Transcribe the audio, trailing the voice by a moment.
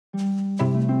This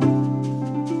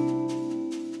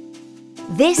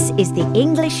is the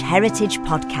English Heritage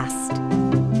Podcast.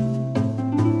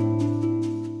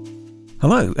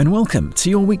 Hello and welcome to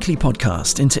your weekly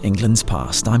podcast into England's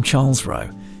past. I'm Charles Rowe.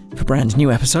 For brand new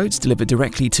episodes delivered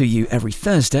directly to you every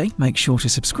Thursday, make sure to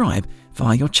subscribe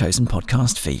via your chosen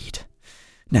podcast feed.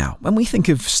 Now, when we think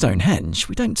of Stonehenge,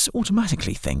 we don't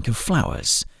automatically think of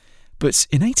flowers. But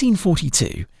in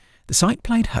 1842, the site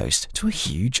played host to a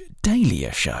huge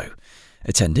Dahlia show,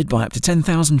 attended by up to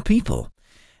 10,000 people.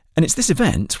 And it's this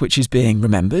event which is being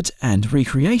remembered and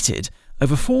recreated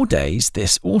over 4 days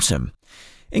this autumn.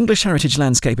 English Heritage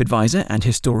Landscape Advisor and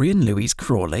historian Louise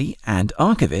Crawley and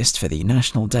archivist for the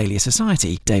National Dahlia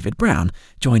Society, David Brown,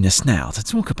 join us now to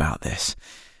talk about this.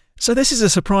 So this is a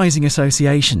surprising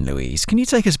association, Louise. Can you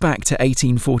take us back to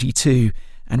 1842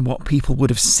 and what people would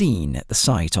have seen at the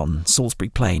site on Salisbury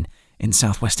Plain in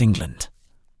southwest England?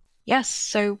 Yes,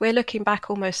 so we're looking back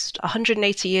almost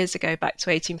 180 years ago, back to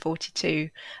 1842.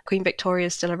 Queen Victoria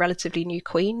is still a relatively new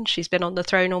queen. She's been on the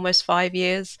throne almost 5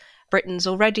 years. Britain's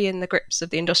already in the grips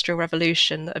of the Industrial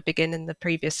Revolution that had begun in the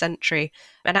previous century.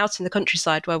 And out in the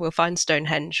countryside where we'll find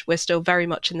Stonehenge, we're still very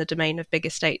much in the domain of big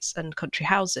estates and country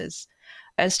houses.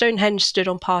 And Stonehenge stood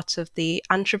on part of the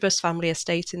Antrobus family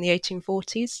estate in the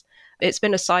 1840s. It's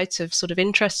been a site of sort of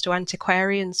interest to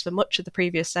antiquarians for much of the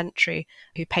previous century,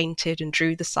 who painted and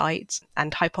drew the site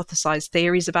and hypothesized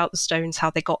theories about the stones,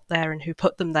 how they got there and who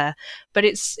put them there. But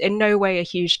it's in no way a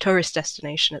huge tourist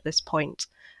destination at this point.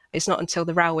 It's not until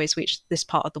the railways reached this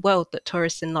part of the world that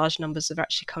tourists in large numbers are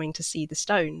actually coming to see the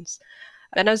stones.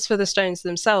 And as for the stones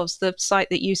themselves, the site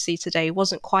that you see today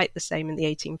wasn't quite the same in the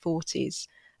 1840s.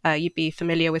 You'd be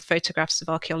familiar with photographs of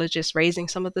archaeologists raising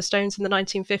some of the stones in the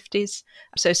 1950s.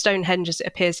 So Stonehenge, as it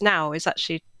appears now, is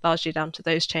actually largely down to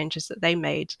those changes that they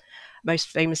made, most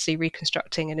famously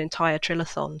reconstructing an entire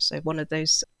trilithon, so one of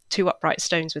those two upright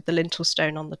stones with the lintel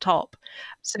stone on the top.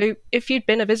 So if you'd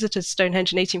been a visitor to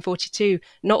Stonehenge in 1842,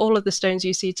 not all of the stones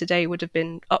you see today would have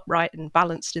been upright and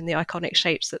balanced in the iconic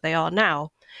shapes that they are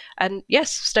now. And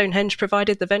yes, Stonehenge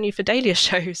provided the venue for Dahlia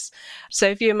shows. So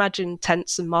if you imagine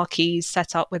tents and marquees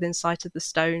set up within sight of the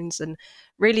stones and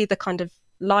really the kind of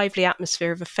lively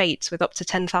atmosphere of a fete with up to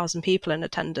 10,000 people in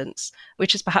attendance,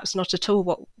 which is perhaps not at all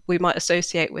what we might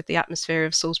associate with the atmosphere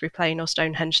of Salisbury Plain or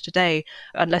Stonehenge today,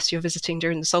 unless you're visiting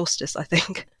during the solstice, I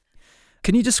think.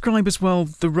 Can you describe as well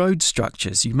the road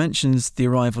structures? You mentioned the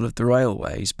arrival of the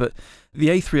railways, but the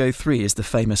A303 is the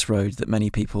famous road that many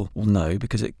people will know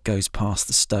because it goes past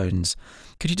the stones.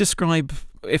 Could you describe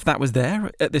if that was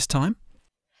there at this time?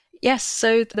 Yes,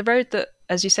 so the road that,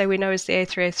 as you say, we know as the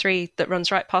A303 that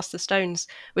runs right past the stones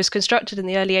was constructed in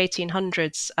the early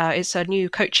 1800s. It's a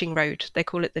new coaching road. They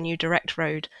call it the New Direct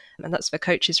Road, and that's for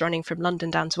coaches running from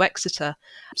London down to Exeter.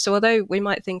 So although we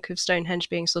might think of Stonehenge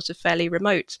being sort of fairly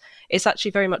remote, it's actually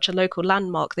very much a local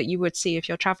landmark that you would see if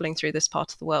you're travelling through this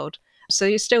part of the world. So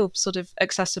you're still sort of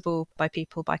accessible by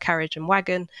people by carriage and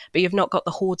wagon, but you've not got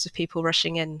the hordes of people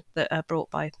rushing in that are brought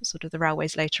by sort of the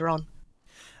railways later on.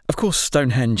 Of course,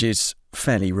 Stonehenge is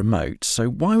fairly remote, so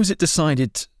why was it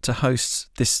decided to host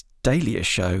this Dahlia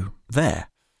show there?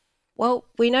 Well,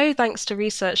 we know, thanks to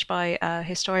research by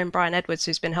historian Brian Edwards,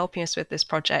 who's been helping us with this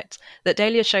project, that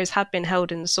Dahlia shows had been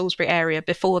held in the Salisbury area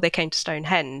before they came to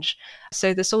Stonehenge.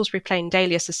 So the Salisbury Plain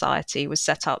Dahlia Society was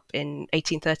set up in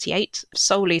 1838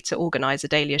 solely to organise a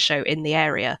Dahlia show in the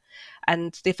area.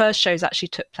 And the first shows actually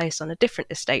took place on a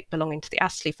different estate belonging to the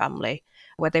Astley family,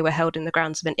 where they were held in the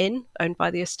grounds of an inn owned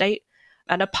by the estate.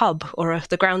 And a pub or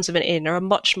the grounds of an inn are a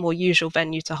much more usual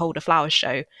venue to hold a flower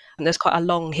show. And there's quite a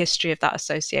long history of that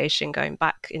association going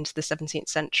back into the 17th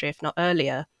century, if not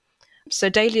earlier. So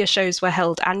Dahlia shows were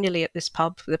held annually at this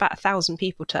pub with about 1,000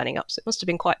 people turning up. So it must have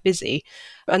been quite busy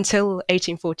until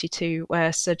 1842,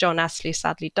 where Sir John Astley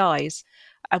sadly dies.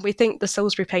 And we think the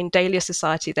Salisbury Plain Dahlia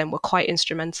Society then were quite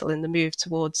instrumental in the move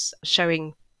towards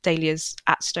showing dahlias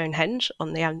at Stonehenge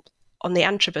on the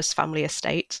Antrobus family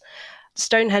estate.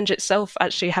 Stonehenge itself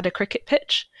actually had a cricket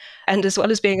pitch, and as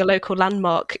well as being a local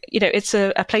landmark, it's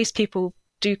a place people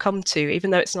do come to,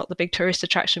 even though it's not the big tourist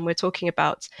attraction we're talking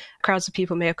about. Crowds of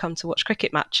people may have come to watch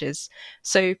cricket matches.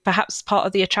 So perhaps part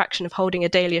of the attraction of holding a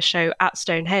Dahlia show at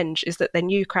Stonehenge is that they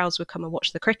knew crowds would come and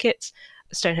watch the cricket.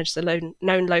 Stonehenge is a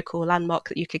known local landmark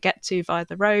that you could get to via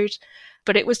the road.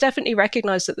 But it was definitely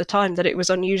recognised at the time that it was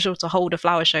unusual to hold a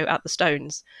flower show at the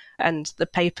Stones, and the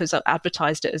papers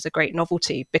advertised it as a great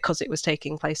novelty because it was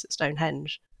taking place at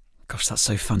Stonehenge. Gosh, that's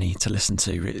so funny to listen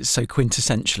to. It's so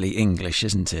quintessentially English,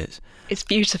 isn't it? It's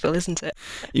beautiful, isn't it?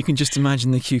 You can just imagine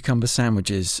the cucumber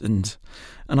sandwiches, and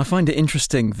I find it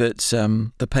interesting that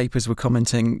the papers were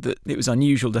commenting that it was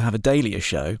unusual to have a Dahlia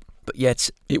show but yet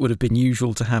it would have been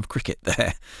usual to have cricket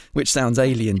there, which sounds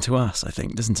alien to us, I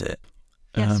think, doesn't it?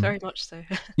 Yes, very much so.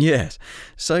 Yes.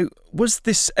 So was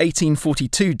this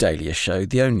 1842 Dahlia show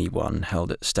the only one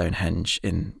held at Stonehenge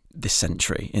in this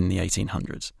century, in the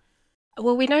 1800s?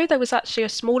 Well, we know there was actually a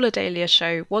smaller Dahlia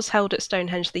show was held at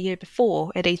Stonehenge the year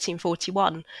before, in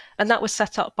 1841, and that was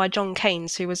set up by John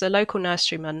Keynes, who was a local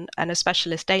nurseryman and a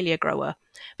specialist dahlia grower.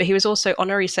 But he was also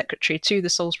honorary secretary to the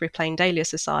Salisbury Plain Dahlia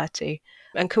Society,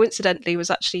 and coincidentally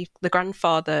was actually the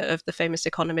grandfather of the famous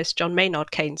economist John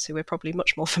Maynard Keynes, who we're probably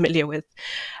much more familiar with.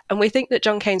 And we think that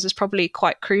John Keynes was probably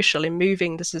quite crucial in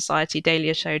moving the Society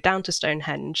Dahlia show down to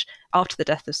Stonehenge after the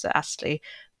death of Sir Astley,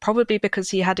 probably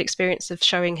because he had experience of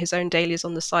showing his own dahlias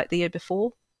on the site the year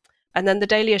before. And then the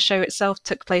Dahlia show itself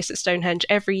took place at Stonehenge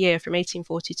every year from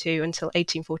 1842 until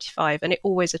 1845, and it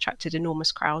always attracted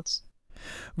enormous crowds.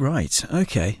 Right,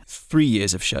 okay. 3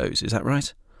 years of shows, is that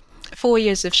right? 4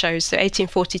 years of shows, so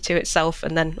 1842 itself,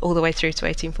 and then all the way through to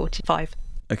 1845.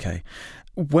 Okay.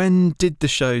 When did the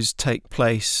shows take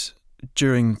place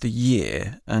during the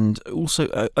year, and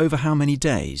also over how many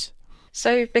days?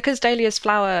 So because dahlias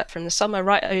flower from the summer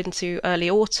right into early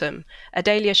autumn, a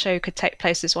dahlia show could take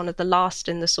place as one of the last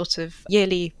in the sort of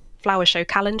yearly flower show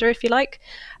calendar, if you like.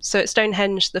 So at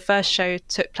Stonehenge, the first show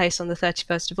took place on the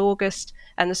 31st of August,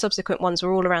 and the subsequent ones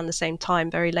were all around the same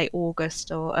time, very late August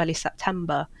or early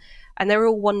September. And they were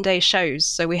all one-day shows,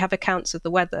 so we have accounts of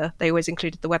the weather. They always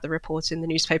included the weather report in the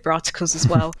newspaper articles as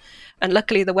well. And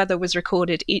luckily, the weather was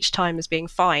recorded each time as being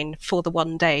fine for the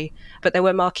one day, but there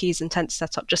were marquees and tents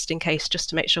set up just in case, just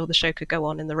to make sure the show could go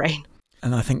on in the rain.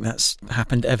 And I think that's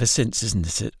happened ever since,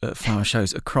 isn't it, at flower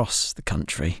shows across the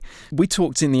country. We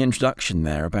talked in the introduction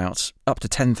there about up to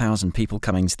 10,000 people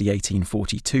coming to the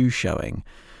 1842 showing.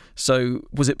 So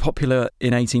was it popular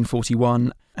in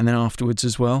 1841 and then afterwards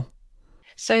as well?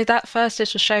 So that first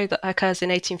little show that occurs in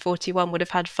 1841 would have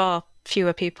had far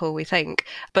fewer people, we think,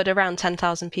 but around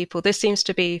 10,000 people. This seems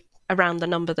to be around the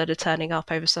number that are turning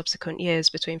up over subsequent years,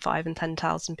 between 5,000 and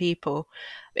 10,000 people.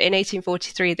 In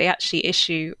 1843, they actually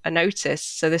issue a notice,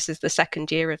 so this is the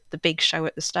second year of the big show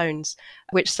at the Stones,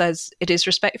 which says, "It is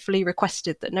respectfully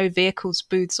requested that no vehicles,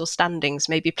 booths or standings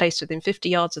may be placed within 50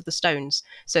 yards of the Stones,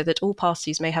 so that all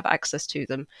parties may have access to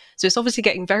them." So it's obviously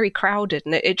getting very crowded,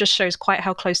 and it just shows quite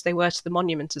how close they were to the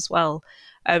monument as well.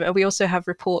 And we also have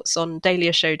reports on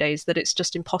Dahlia show days that it's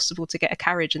just impossible to get a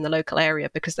carriage in the local area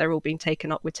because they're all being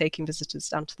taken up with taking visitors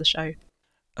down to the show.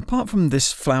 Apart from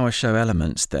this flower show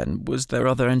element, then, was there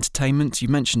other entertainment? You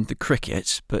mentioned the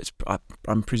cricket, but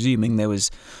I'm presuming there was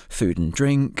food and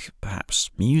drink, perhaps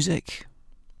music?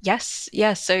 Yes.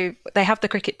 So they have the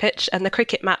cricket pitch, and the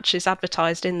cricket match is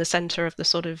advertised in the centre of the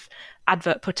sort of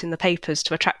advert put in the papers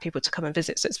to attract people to come and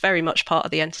visit. So it's very much part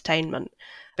of the entertainment.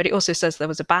 But it also says there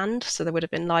was a band, so there would have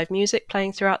been live music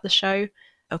playing throughout the show.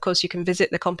 Of course, you can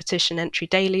visit the competition entry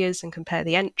dahlias and compare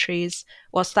the entries,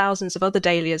 whilst thousands of other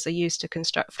dahlias are used to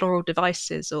construct floral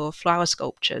devices or flower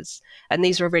sculptures. And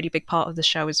these are a really big part of the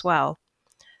show as well.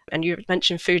 And you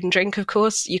mentioned food and drink, of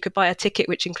course. You could buy a ticket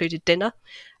which included dinner.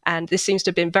 And this seems to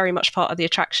have been very much part of the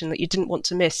attraction that you didn't want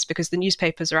to miss, because the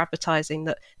newspapers are advertising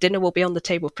that dinner will be on the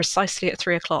table precisely at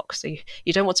 3:00. So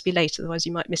you don't want to be late, otherwise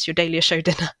you might miss your Dahlia show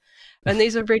dinner. And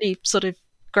these are really sort of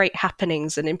great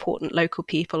happenings, and important local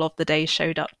people of the day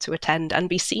showed up to attend and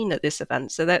be seen at this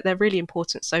event. So they're really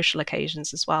important social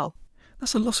occasions as well.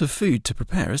 That's a lot of food to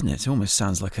prepare, isn't it? It almost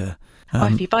sounds like a...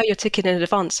 If you buy your ticket in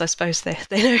advance, I suppose they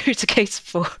know who to cater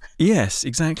for. Yes,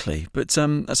 exactly. But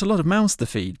that's a lot of mouths to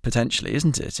feed, potentially,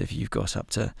 isn't it? If you've got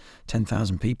up to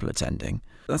 10,000 people attending.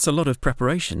 That's a lot of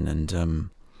preparation.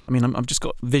 And I've just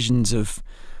got visions of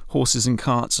horses and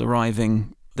carts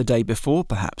arriving the day before,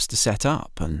 perhaps, to set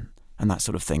up and that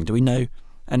sort of thing. Do we know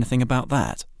anything about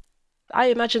that? I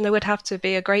imagine there would have to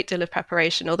be a great deal of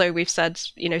preparation, although we've said,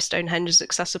 Stonehenge is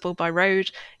accessible by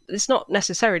road. It's not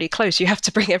necessarily close. You have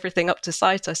to bring everything up to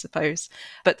site, I suppose.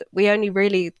 But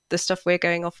the stuff we're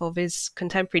going off of is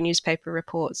contemporary newspaper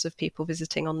reports of people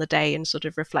visiting on the day and sort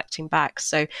of reflecting back.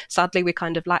 So sadly, we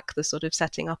kind of lack the sort of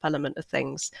setting up element of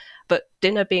things. But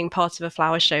dinner being part of a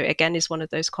flower show, again, is one of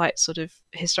those quite sort of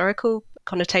historical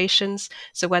connotations.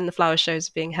 So when the flower shows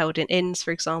are being held in inns,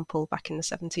 for example, back in the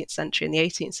 17th century and the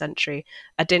 18th century,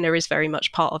 a dinner is very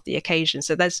much part of the occasion.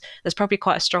 So there's probably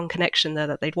quite a strong connection there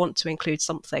that they'd want to include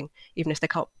something, even if they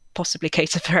can't possibly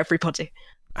cater for everybody.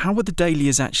 How were the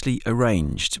dahlias actually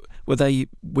arranged? Were they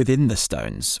within the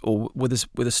stones, or were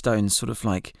the stones sort of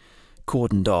like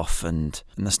cordoned off and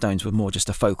the stones were more just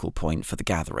a focal point for the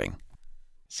gathering?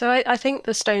 So I think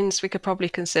the stones we could probably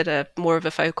consider more of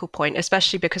a focal point,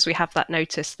 especially because we have that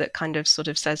notice that kind of sort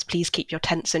of says, please keep your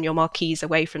tents and your marquees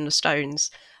away from the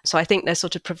stones. So I think they're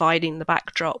sort of providing the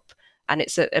backdrop. And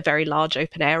it's a very large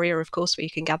open area, of course, where you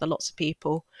can gather lots of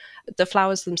people. The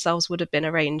flowers themselves would have been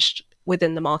arranged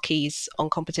within the marquees on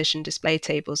competition display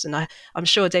tables. And I'm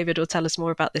sure David will tell us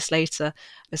more about this later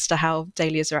as to how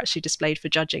dahlias are actually displayed for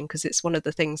judging, because it's one of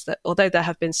the things that, although there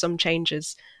have been some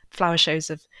changes, flower shows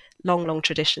have long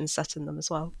traditions set in them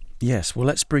as well. Yes, well,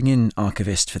 let's bring in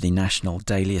archivist for the National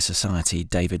Dahlia Society,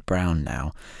 David Brown,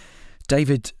 now.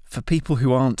 David, for people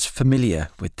who aren't familiar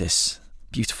with this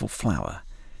beautiful flower,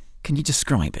 can you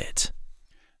describe it?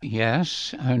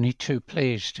 Yes, only too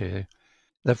pleased to.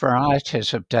 The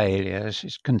varieties of dahlias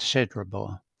is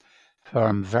considerable,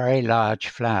 from very large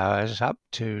flowers up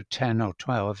to 10 or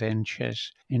 12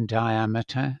 inches in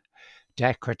diameter,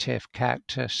 decorative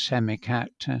cactus,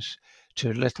 semi-cactus,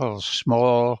 to little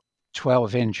small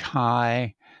 12-inch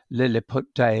high Lilliput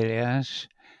dahlias.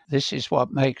 This is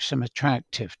what makes them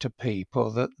attractive to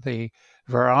people, that the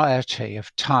variety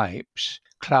of types,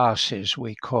 classes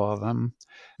we call them,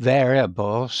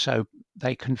 variable, so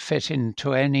they can fit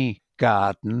into any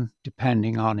garden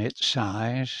depending on its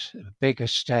size, big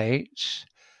estates.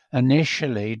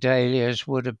 Initially, dahlias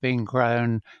would have been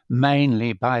grown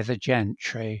mainly by the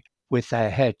gentry with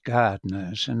their head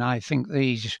gardeners, and I think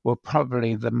these were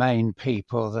probably the main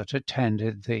people that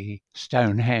attended the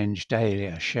Stonehenge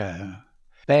Dahlia show.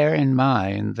 Bear in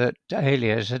mind that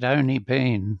dahlias had only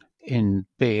been in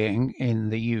being in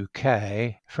the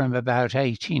UK from about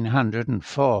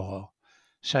 1804,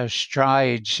 so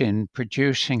strides in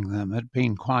producing them had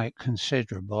been quite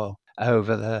considerable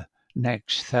over the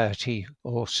next 30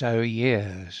 or so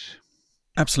years.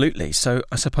 Absolutely. So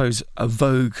I suppose a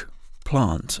vogue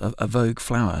plant, a vogue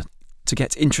flower to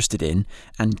get interested in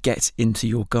and get into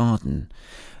your garden.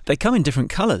 They come in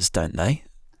different colours, don't they?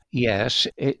 Yes,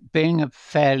 it being a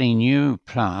fairly new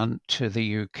plant to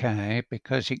the UK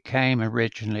because it came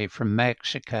originally from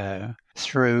Mexico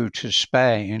through to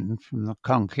Spain from the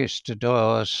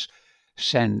conquistadors,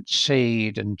 sent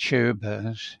seed and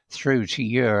tubers through to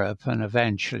Europe and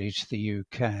eventually to the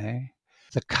UK.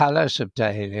 The colours of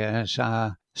dahlias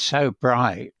are so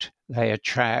bright, they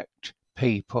attract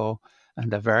people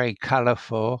and are very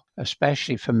colourful,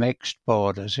 especially for mixed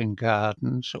borders in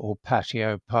gardens or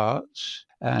patio pots.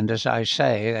 And as I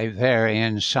say, they vary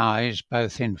in size,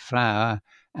 both in flower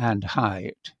and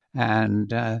height. And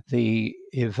the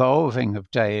evolving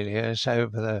of dahlias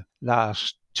over the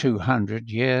last 200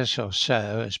 years or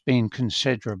so has been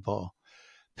considerable.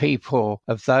 People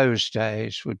of those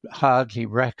days would hardly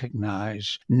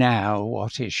recognize now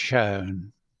what is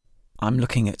shown. I'm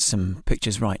looking at some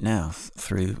pictures right now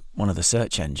through one of the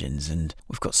search engines, and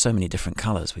we've got so many different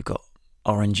colours. We've got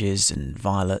oranges and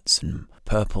violets and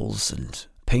purples and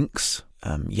pinks,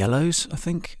 yellows, I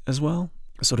think, as well.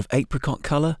 A sort of apricot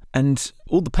colour. And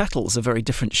all the petals are very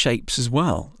different shapes as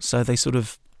well. So they sort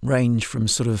of range from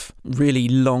sort of really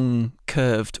long,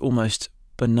 curved, almost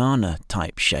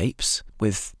banana-type shapes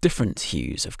with different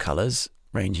hues of colours,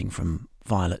 ranging from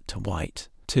violet to white,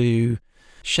 to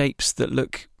shapes that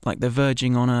look like they're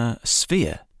verging on a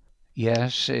sphere.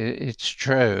 Yes, it's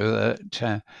true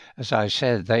that, as I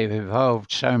said, they've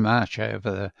evolved so much over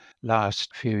the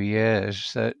last few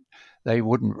years that they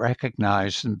wouldn't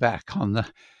recognize them back on the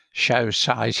show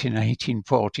site in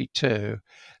 1842.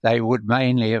 They would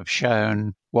mainly have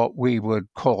shown what we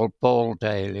would call ball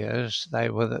dahlias.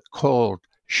 They were called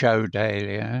show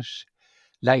dahlias,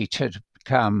 later to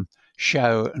become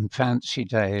show and fancy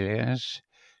dahlias.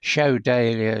 Show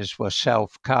dahlias were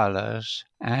self-colours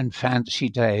and fancy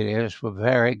dahlias were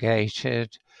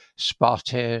variegated,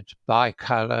 spotted,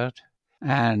 bicoloured,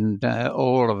 and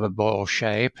all of a ball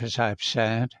shape, as I've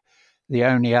said. The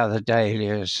only other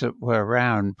dahlias that were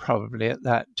around probably at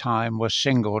that time were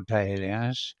single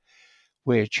dahlias,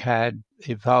 which had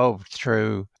evolved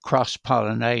through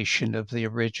cross-pollination of the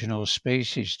original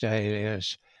species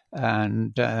dahlias,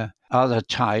 and other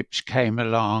types came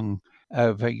along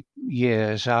over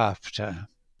years after.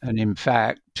 And in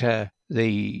fact,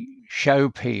 the show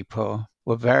people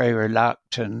were very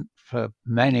reluctant for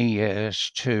many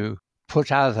years to put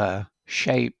other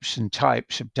shapes and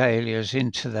types of dahlias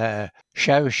into their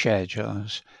show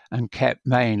schedules and kept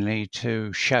mainly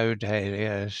to show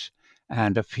dahlias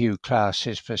and a few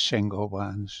classes for single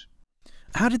ones.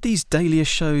 How did these dahlia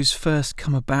shows first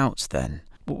come about then?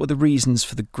 What were the reasons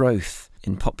for the growth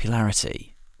in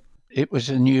popularity? It was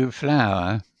a new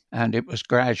flower, and it was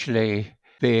gradually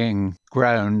being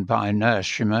grown by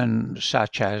nurserymen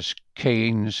such as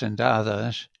Keynes and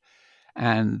others.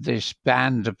 And this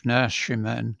band of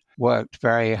nurserymen worked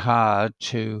very hard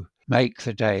to make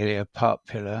the dahlia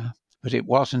popular, but it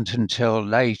wasn't until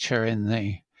later in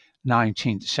the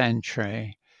 19th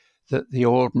century that the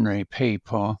ordinary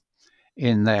people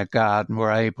in their garden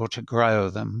were able to grow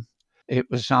them. It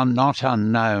was not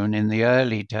unknown in the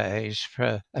early days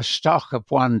for a stock of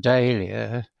one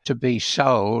dahlia to be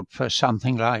sold for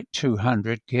something like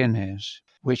 200 guineas,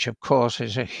 which of course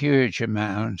is a huge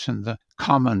amount, and the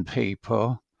common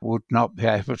people would not be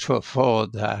able to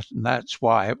afford that, and that's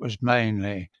why it was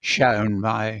mainly shown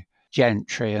by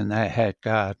gentry and their head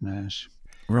gardeners.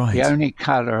 Right. The only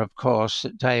colour, of course,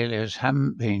 that dahlias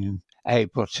haven't been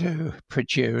able to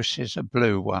produce is a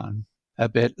blue one, a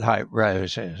bit like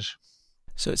roses.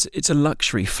 So it's a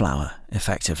luxury flower,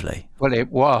 effectively. Well, it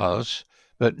was,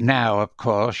 but now, of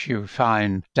course, you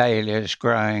find dahlias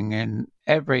growing in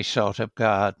every sort of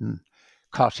garden,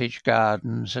 cottage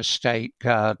gardens, estate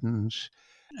gardens,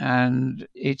 and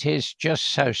it is just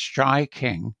so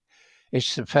striking.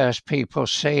 It's the first people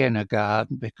see in a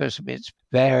garden because of its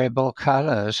variable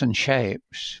colours and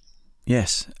shapes.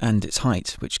 Yes, and its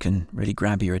height, which can really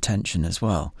grab your attention as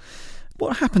well.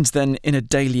 What happens then in a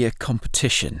dahlia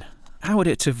competition? How would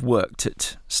it have worked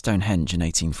at Stonehenge in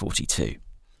 1842?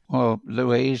 Well,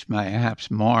 Louise may have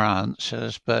some more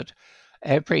answers, but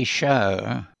every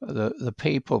show, the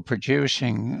people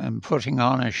producing and putting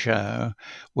on a show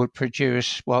would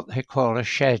produce what they call a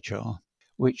schedule,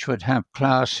 which would have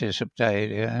classes of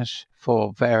dahlias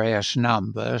for various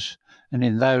numbers. And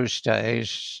in those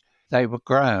days, they were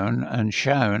grown and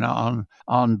shown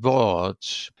on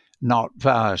boards, not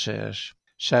vases.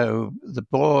 So the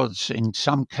boards, in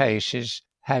some cases,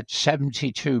 had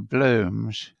 72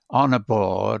 blooms on a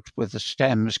board with the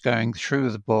stems going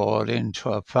through the board into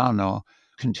a funnel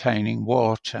containing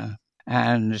water.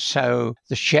 And so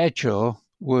the schedule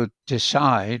would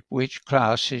decide which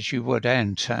classes you would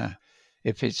enter,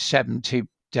 if it's 70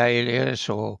 dahlias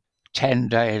or 10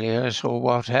 dahlias or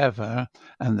whatever,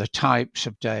 and the types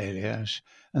of dahlias.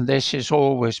 And this has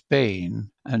always been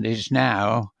and is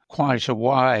now quite a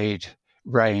wide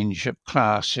range of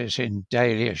classes in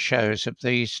dahlia shows of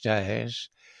these days,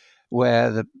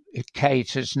 where it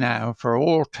caters now for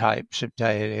all types of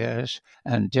dahlias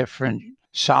and different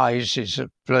sizes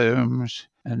of blooms,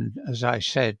 and as I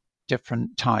said,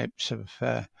 different types of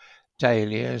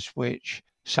dahlias, which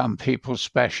some people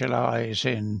specialise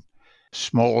in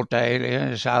small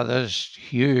dahlias, others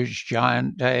huge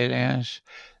giant dahlias.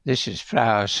 This is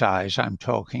flower size I'm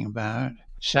talking about.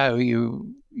 So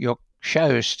your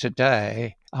shows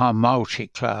today are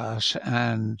multi-class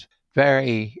and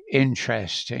very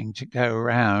interesting to go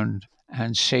around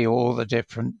and see all the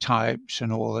different types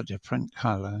and all the different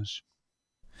colours.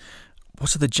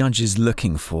 What are the judges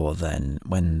looking for then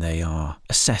when they are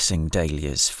assessing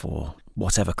dahlias for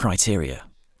whatever criteria?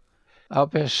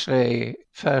 Obviously,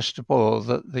 first of all,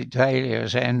 that the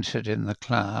dahlias entered in the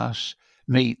class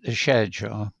meet the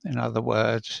schedule. In other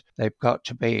words, they've got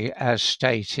to be as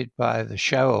stated by the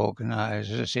show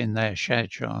organisers in their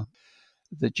schedule.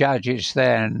 The judges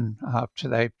then, after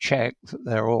they've checked that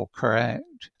they're all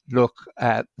correct, look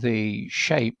at the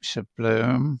shapes of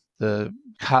bloom, the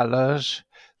colours,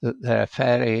 that they're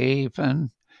fairly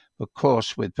even. Of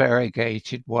course, with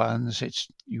variegated ones,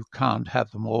 you can't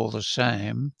have them all the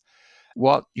same.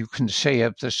 What you can see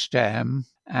of the stem,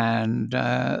 and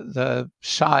the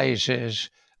sizes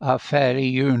are fairly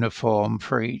uniform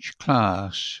for each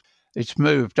class. It's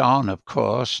moved on, of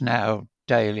course. Now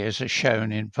dahlias are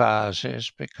shown in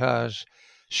vases because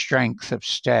strength of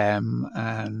stem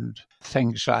and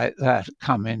things like that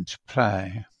come into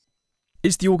play.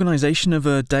 Is the organisation of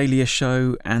a dahlia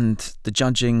show and the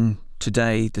judging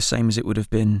today the same as it would have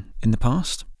been in the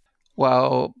past?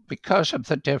 Well, because of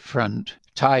the different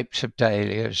types of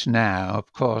dahlias now,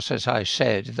 of course, as I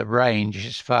said, the range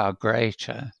is far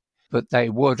greater. But they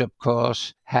would, of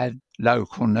course, had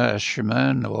local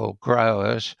nurserymen or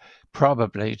growers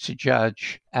probably to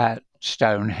judge at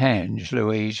Stonehenge.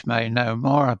 Louise may know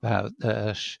more about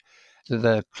this.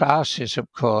 The classes,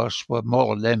 of course, were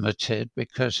more limited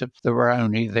because there were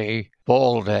only the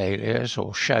ball dahlias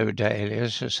or show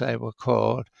dahlias, as they were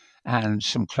called, and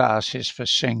some classes for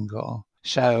single.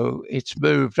 So it's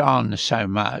moved on so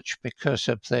much because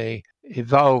of the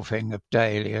evolving of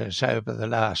dahlias over the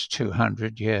last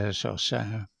 200 years or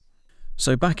so.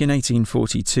 So back in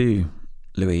 1842,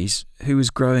 Louise, who was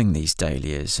growing these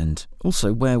dahlias and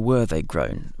also where were they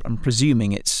grown? I'm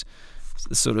presuming it's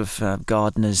the sort of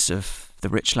gardeners of the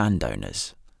rich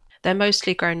landowners. They're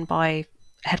mostly grown by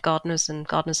head gardeners and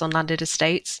gardeners on landed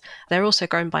estates. They're also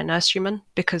grown by nurserymen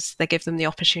because they give them the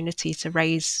opportunity to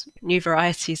raise new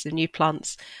varieties of new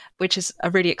plants, which is a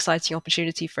really exciting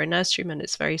opportunity for a nurseryman.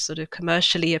 It's very sort of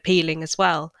commercially appealing as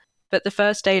well. But the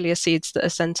first dahlia seeds that are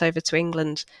sent over to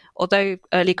England, although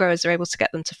early growers are able to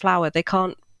get them to flower, they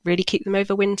can't really keep them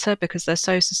over winter because they're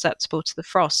so susceptible to the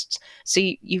frosts. So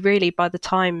you really, by the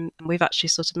time we've actually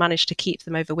sort of managed to keep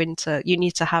them over winter, you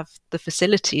need to have the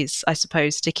facilities, I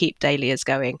suppose, to keep dahlias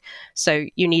going. So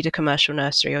you need a commercial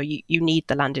nursery, or you need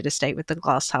the landed estate with the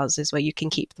glass houses where you can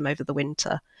keep them over the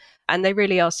winter. And they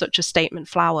really are such a statement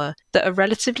flower that are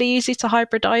relatively easy to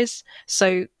hybridize.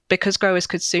 So because growers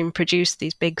could soon produce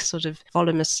these big sort of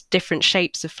voluminous different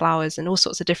shapes of flowers and all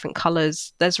sorts of different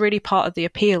colours, there's really part of the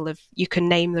appeal of you can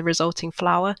name the resulting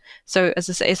flower. So as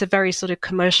I say, it's a very sort of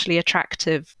commercially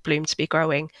attractive bloom to be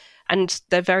growing. And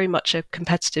they're very much a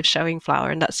competitive showing flower,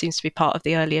 and that seems to be part of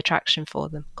the early attraction for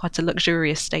them. Quite a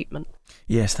luxurious statement.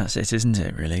 Yes, that's it, isn't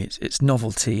it, really? It's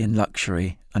novelty and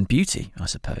luxury and beauty, I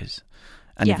suppose.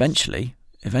 And Yes.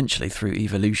 eventually through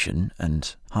evolution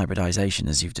and hybridization,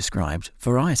 as you've described,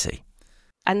 variety.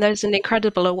 And there's an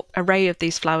incredible array of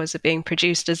these flowers are being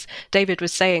produced. As David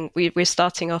was saying, we're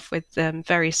starting off with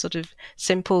very sort of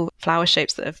simple flower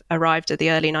shapes that have arrived at the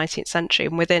early 19th century.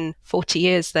 And within 40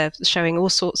 years, they're showing all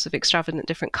sorts of extravagant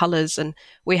different colours. And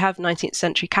we have 19th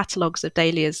century catalogues of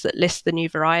dahlias that list the new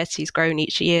varieties grown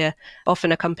each year,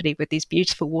 often accompanied with these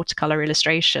beautiful watercolour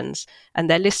illustrations.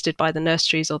 And they're listed by the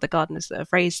nurseries or the gardeners that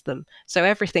have raised them. So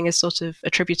everything is sort of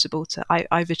attributable to,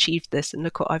 I've achieved this and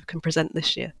look what I can present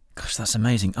this year. Gosh, that's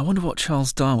amazing. I wonder what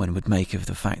Charles Darwin would make of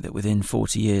the fact that within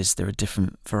 40 years there are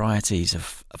different varieties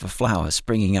of a flower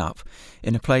springing up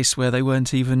in a place where they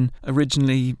weren't even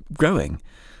originally growing.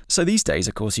 So these days,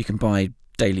 of course, you can buy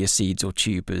dahlia seeds or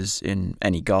tubers in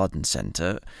any garden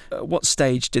centre. At what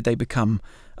stage did they become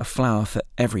a flower for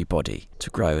everybody to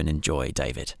grow and enjoy,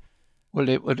 David? Well,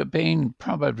 it would have been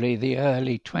probably the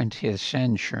early 20th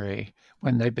century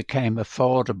when they became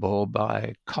affordable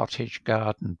by cottage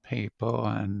garden people,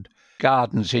 and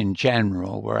gardens in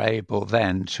general were able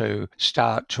then to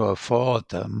start to afford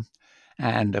them.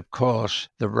 And of course,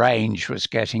 the range was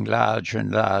getting larger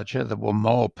and larger. There were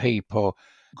more people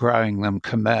growing them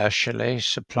commercially,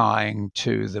 supplying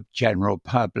to the general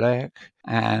public.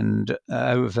 And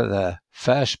over the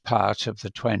first part of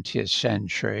the 20th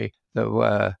century, there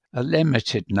were a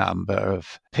limited number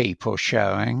of people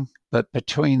showing. But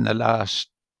between the last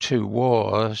two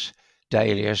wars,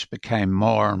 dahlias became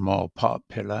more and more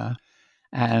popular.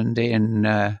 And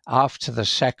after the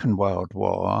Second World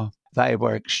War, they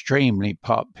were extremely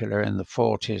popular in the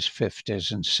 40s,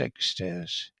 50s, and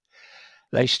 60s.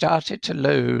 They started to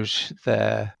lose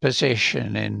their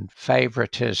position in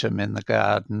favoritism in the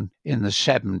garden in the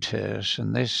 70s,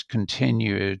 and this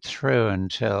continued through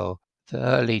until the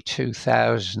early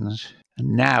 2000s.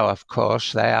 And now, of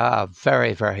course, they are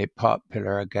very, very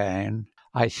popular again.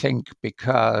 I think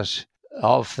because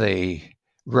of the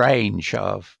range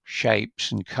of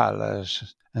shapes and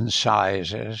colours and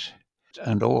sizes,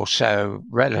 and also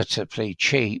relatively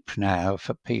cheap now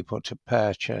for people to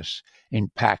purchase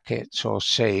in packets or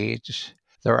seeds.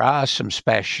 There are some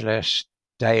specialist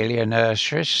dahlia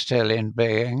nurseries still in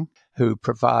being who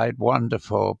provide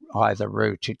wonderful either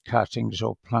rooted cuttings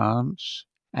or plants.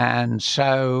 And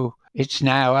so it's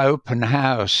now open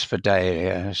house for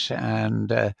dahlias.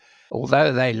 And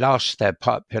although they lost their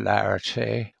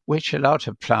popularity, which a lot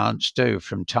of plants do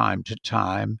from time to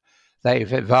time,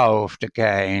 they've evolved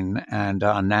again and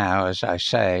are now, as I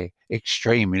say,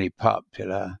 extremely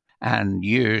popular and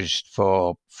used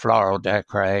for floral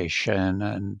decoration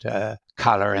and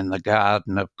colour in the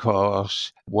garden, of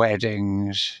course,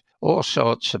 weddings, all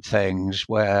sorts of things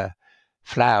where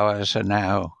flowers are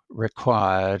now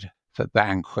required for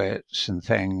banquets and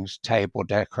things, table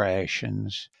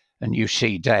decorations. And you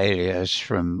see dahlias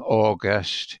from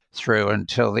August through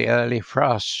until the early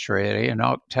frosts, really, in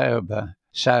October.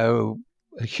 So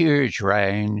a huge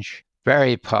range,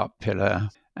 very popular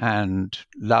and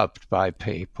loved by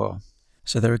people.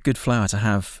 So they're a good flower to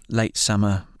have late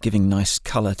summer, giving nice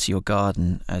colour to your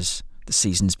garden as the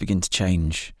seasons begin to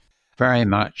change. Very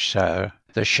much so.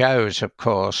 The shows, of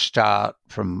course, start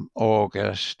from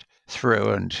August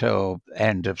through until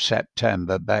end of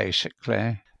September,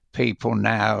 basically. People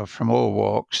now from all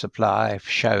walks of life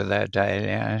show their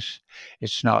dahlias.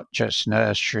 It's not just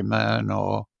nurserymen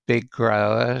or big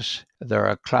growers. There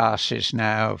are classes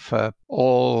now for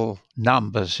all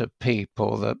numbers of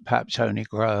people that perhaps only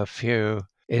grow a few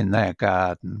in their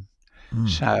garden.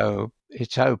 So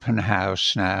it's open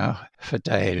house now for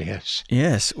dahlias.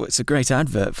 Yes, well, it's a great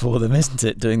advert for them, isn't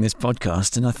it, doing this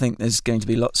podcast? And I think there's going to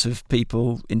be lots of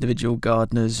people, individual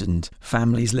gardeners and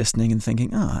families listening and thinking,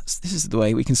 this is the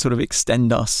way we can sort of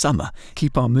extend our summer,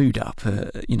 keep our mood up,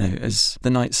 as the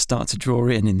nights start to draw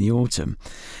in the autumn.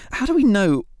 How do we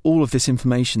know all of this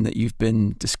information that you've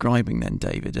been describing then,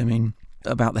 David? I mean,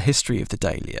 about the history of the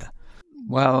dahlia?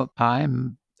 Well,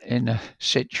 I'm in a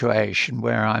situation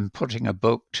where I'm putting a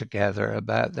book together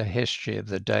about the history of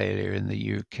the dahlia in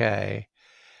the UK.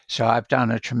 So I've done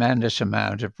a tremendous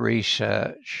amount of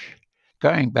research.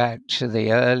 Going back to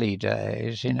the early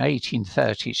days, in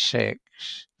 1836,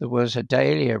 there was a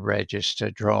dahlia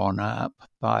register drawn up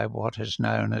by what is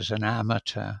known as an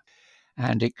amateur,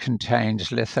 and it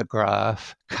contains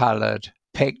lithograph coloured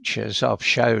pictures of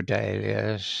show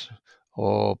dahlias,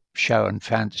 or show and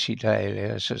fancy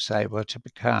dahlias as they were to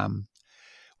become,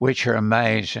 which are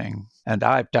amazing. And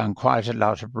I've done quite a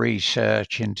lot of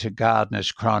research into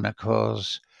Gardener's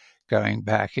Chronicles, going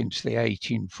back into the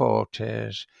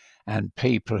 1840s, and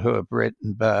people who have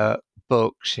written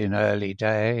books in early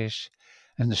days,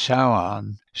 and so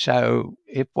on. So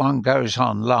if one goes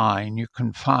online, you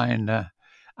can find an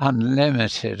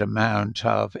unlimited amount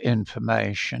of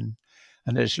information.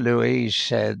 And as Louise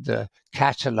said, the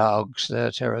catalogues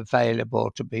that are available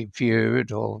to be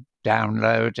viewed or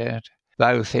downloaded,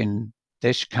 both in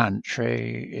this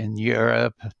country, in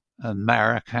Europe,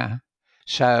 America.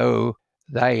 So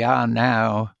they are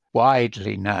now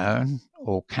widely known,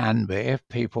 or can be if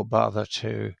people bother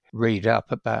to read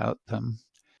up about them.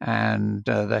 And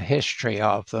the history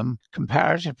of them,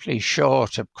 comparatively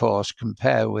short, of course,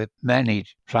 compared with many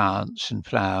plants and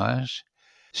flowers.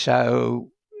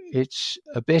 So it's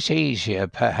a bit easier,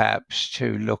 perhaps,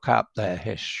 to look up their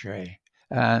history.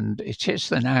 And it is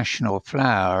the national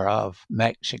flower of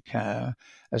Mexico.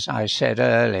 As I said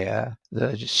earlier,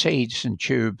 the seeds and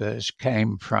tubers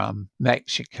came from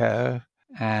Mexico,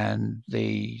 and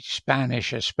the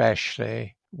Spanish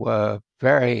especially were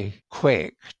very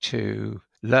quick to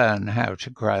learn how to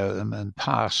grow them and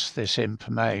pass this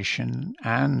information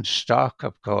and stock,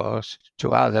 of course,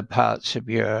 to other parts of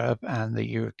Europe and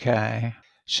the UK.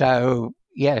 So,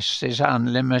 yes, there's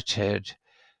unlimited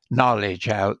knowledge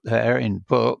out there in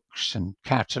books and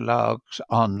catalogues,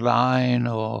 online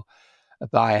or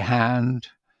by hand.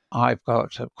 I've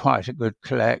got quite a good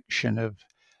collection of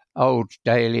old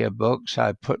dahlia books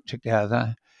I put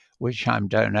together, which I'm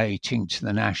donating to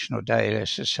the National Dahlia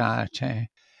Society,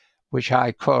 which I,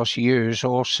 of course, use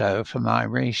also for my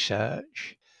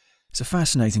research. It's a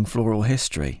fascinating floral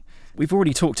history. We've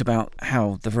already talked about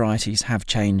how the varieties have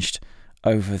changed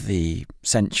over the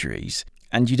centuries.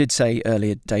 And you did say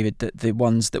earlier, David, that the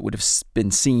ones that would have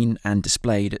been seen and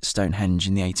displayed at Stonehenge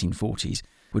in the 1840s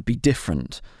would be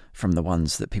different from the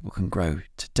ones that people can grow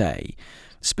today.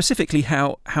 Specifically,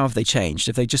 how have they changed?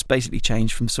 Have they just basically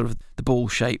changed from sort of the ball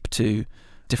shape to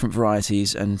different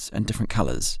varieties and different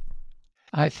colours?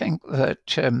 I think that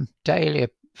dahlia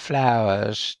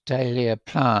flowers, dahlia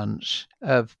plants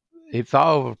have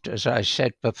evolved, as I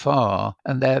said before,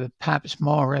 and they're perhaps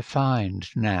more refined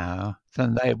now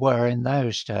than they were in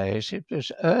those days. It was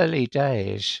early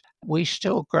days. We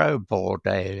still grow ball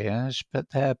dahlias,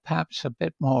 but they're perhaps a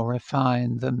bit more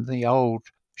refined than the old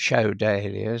show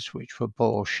dahlias, which were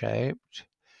ball-shaped.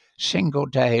 Single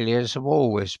dahlias have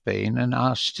always been and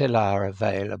still are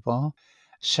available.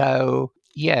 So,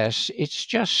 yes, it's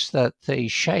just that the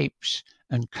shapes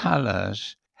and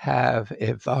colours have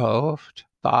evolved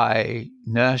by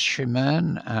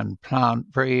nurserymen and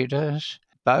plant breeders,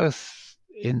 both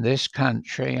in this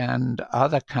country and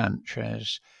other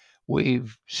countries.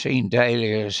 We've seen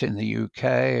dahlias in the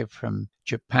UK from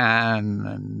Japan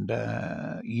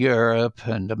and Europe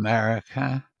and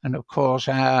America. And of course,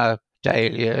 our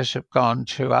dahlias have gone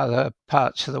to other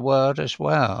parts of the world as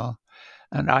well.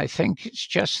 And I think it's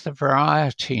just the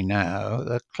variety now,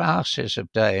 the classes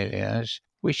of dahlias,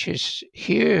 which is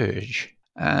huge.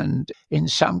 And in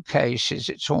some cases,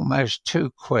 it's almost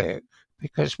too quick,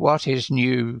 because what is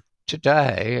new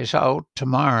today is old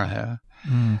tomorrow.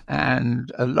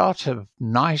 And a lot of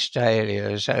nice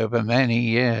dahlias over many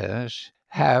years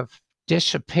have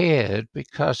disappeared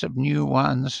because of new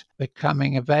ones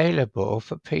becoming available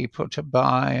for people to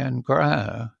buy and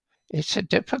grow. It's a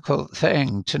difficult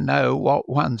thing to know what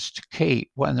ones to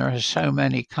keep when there are so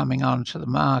many coming onto the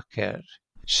market.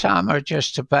 Some are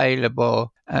just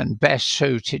available and best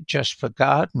suited just for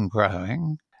garden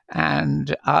growing,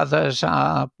 and others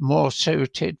are more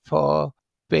suited for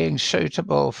being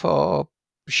suitable for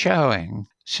showing.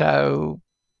 So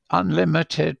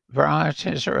unlimited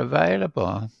varieties are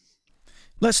available.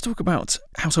 Let's talk about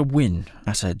how to win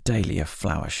at a dahlia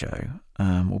flower show.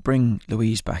 We'll bring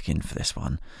Louise back in for this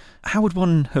one. How would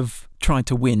one have tried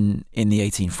to win in the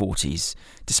 1840s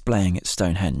displaying at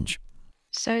Stonehenge?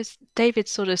 So as David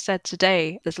sort of said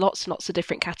today, there's lots and lots of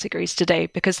different categories today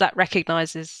because that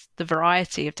recognises the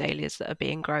variety of dahlias that are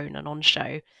being grown and on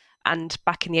show. And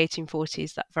back in the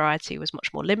 1840s, that variety was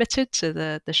much more limited to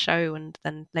the show, and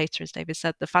then later, as David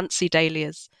said, the fancy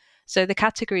dahlias. So the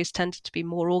categories tended to be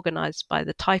more organised by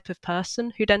the type of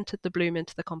person who'd entered the bloom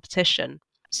into the competition.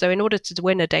 So in order to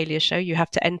win a dahlia show, you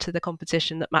have to enter the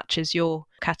competition that matches your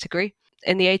category.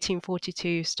 In the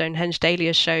 1842 Stonehenge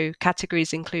Dahlia Show,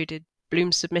 categories included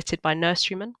blooms submitted by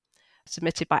nurserymen,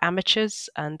 submitted by amateurs,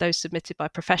 and those submitted by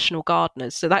professional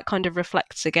gardeners. So that kind of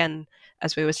reflects, again,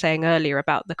 as we were saying earlier,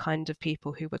 about the kind of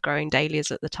people who were growing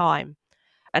dahlias at the time.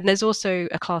 And there's also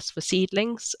a class for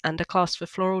seedlings and a class for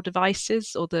floral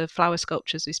devices, or the flower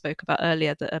sculptures we spoke about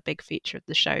earlier that are a big feature of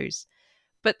the shows.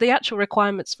 But the actual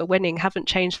requirements for winning haven't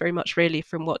changed very much, really,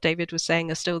 from what David was saying,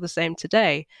 are still the same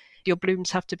today. Your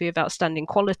blooms have to be of outstanding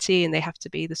quality, and they have to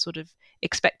be the sort of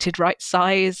expected right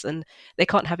size, and they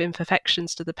can't have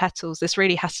imperfections to the petals. This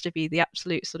really has to be the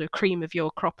absolute sort of cream of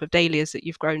your crop of dahlias that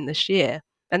you've grown this year.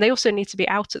 And they also need to be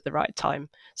out at the right time.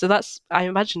 So that's, I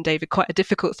imagine, David, quite a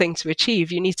difficult thing to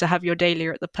achieve. You need to have your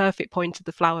dahlia at the perfect point of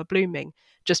the flower blooming,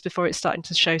 just before it's starting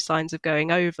to show signs of going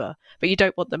over. But you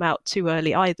don't want them out too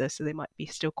early either, so they might be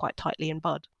still quite tightly in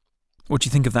bud. What do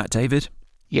you think of that, David?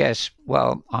 Yes,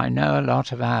 well, I know a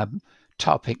lot of our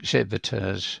top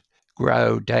exhibitors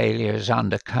grow dahlias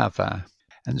under cover,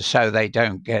 and so they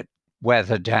don't get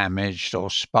weather damaged or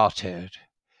spotted.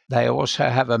 They also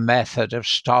have a method of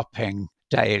stopping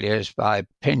dahlias by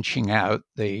pinching out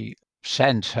the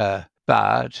center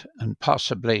bud and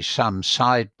possibly some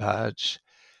side buds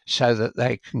so that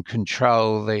they can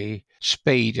control the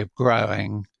speed of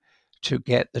growing to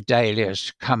get the dahlias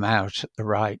to come out at the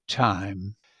right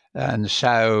time. And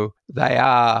so they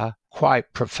are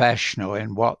quite professional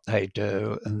in what they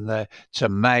do. And it's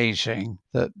amazing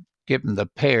that, given the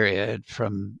period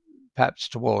from perhaps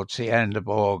towards the end of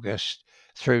August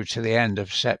through to the end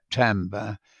of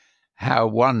September, how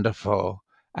wonderful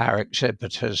our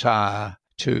exhibitors are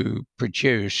to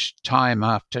produce time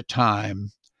after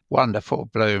time wonderful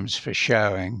blooms for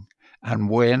showing and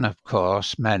win, of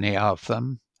course, many of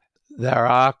them. There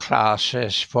are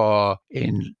classes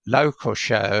in local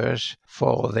shows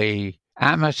for the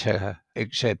amateur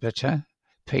exhibitor.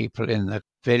 People in the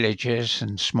villages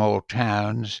and small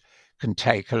towns can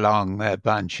take along their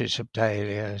bunches of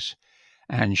dahlias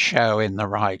and show in the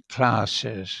right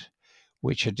classes,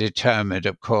 which are determined,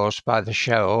 of course, by the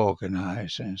show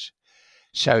organisers.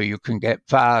 So you can get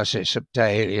vases of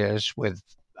dahlias with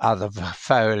other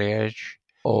foliage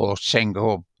or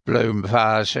single bloom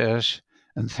vases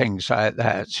and things like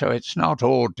that. So it's not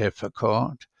all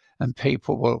difficult, and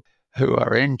who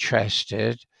are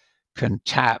interested can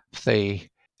tap the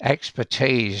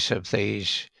expertise of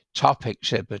these top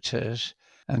exhibitors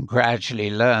and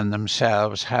gradually learn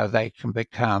themselves how they can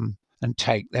become and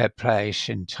take their place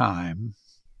in time.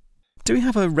 Do we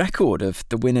have a record of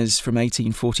the winners from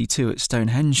 1842 at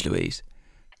Stonehenge, Louise?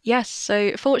 Yes,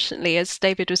 so fortunately, as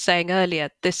David was saying earlier,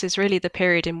 this is really the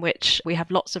period in which we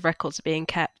have lots of records being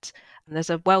kept. And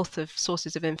there's a wealth of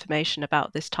sources of information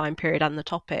about this time period and the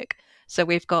topic. So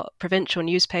we've got provincial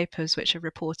newspapers which are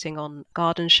reporting on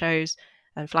garden shows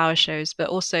and flower shows, but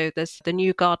also there's the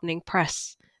new gardening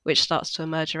press, which starts to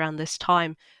emerge around this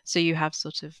time. So you have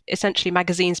sort of essentially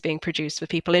magazines being produced for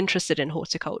people interested in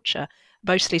horticulture,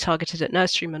 mostly targeted at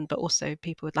nurserymen, but also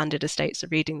people with landed estates are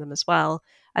reading them as well.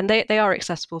 And they are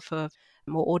accessible for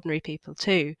more ordinary people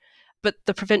too. But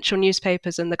the provincial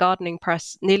newspapers and the gardening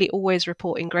press nearly always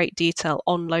report in great detail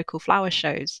on local flower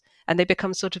shows, and they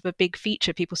become sort of a big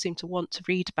feature. People seem to want to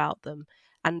read about them.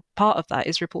 And part of that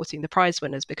is reporting the prize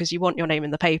winners, because you want your name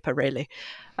in the paper, really.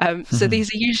 So these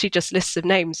are usually just lists of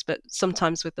names, but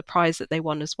sometimes with the prize that they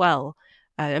won as well.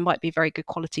 It might be very good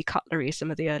quality cutlery,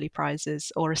 some of the early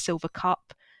prizes, or a silver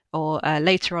cup, or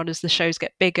later on as the shows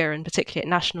get bigger, and particularly at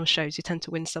national shows, you tend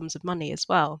to win sums of money as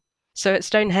well. So at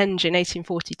Stonehenge in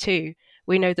 1842,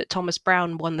 we know that Thomas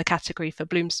Brown won the category for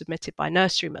blooms submitted by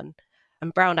nurserymen.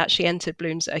 And Brown actually entered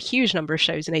blooms at a huge number of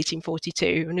shows in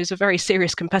 1842 and was a very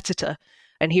serious competitor.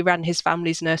 And he ran his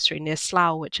family's nursery near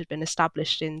Slough, which had been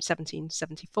established in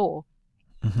 1774.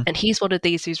 Mm-hmm. And he's one of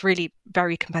these who's really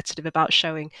very competitive about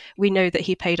showing. We know that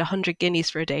he paid 100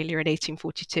 guineas for a dahlia in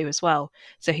 1842 as well.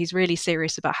 So he's really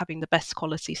serious about having the best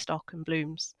quality stock and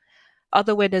blooms.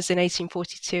 Other winners in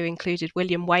 1842 included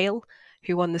William Whale,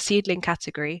 who won the seedling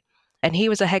category, And he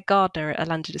was a head gardener at a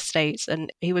landed estates,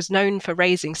 and he was known for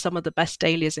raising some of the best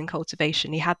dahlias in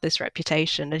cultivation. He had this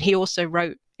reputation, and he also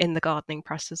wrote in the gardening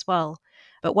press as well.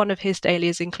 But one of his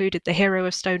dahlias included the hero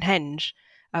of Stonehenge,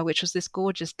 which was this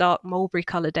gorgeous dark mulberry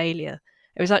colour dahlia.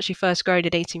 It was actually first grown in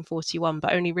 1841,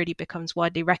 but only really becomes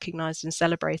widely recognised and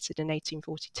celebrated in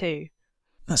 1842.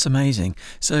 That's amazing.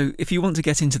 So if you want to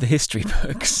get into the history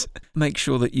books, make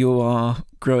sure that you are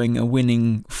growing a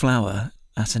winning flower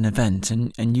at an event,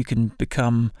 and you can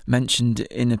become mentioned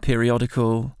in a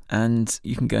periodical, and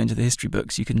you can go into the history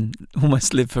books. You can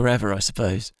almost live forever, I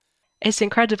suppose. It's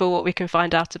incredible what we can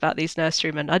find out about these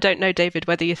nurserymen. I don't know, David,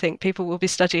 whether you think people will be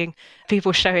studying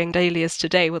people showing dahlias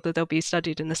today, whether they'll be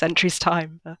studied in a century's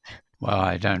time. Well,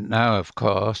 I don't know, of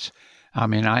course. I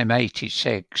mean, I'm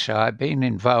 86, so I've been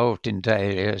involved in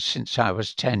dahlias since I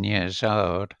was 10 years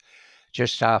old,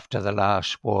 just after the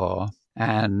last war.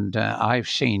 And I've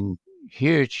seen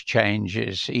huge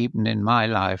changes, even in my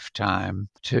lifetime,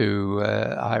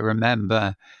 I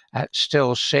remember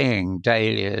still seeing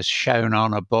dahlias shown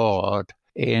on a board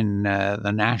in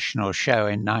the National Show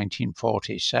in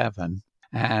 1947.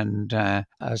 And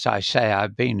as I say,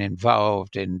 I've been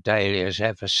involved in dahlias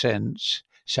ever since.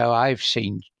 So I've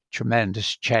seen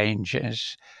tremendous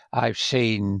changes. I've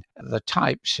seen the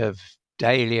types of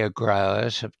dahlia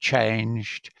growers have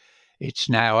changed. It's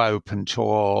now open to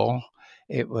all.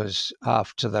 It was,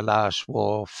 after the last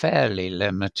war, fairly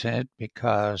limited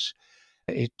because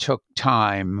it took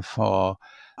time for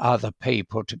other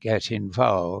people to get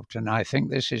involved. And I think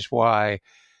this is why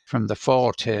from the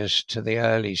 40s to the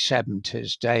early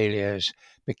 70s, dahlias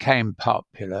became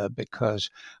popular, because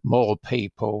more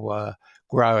people were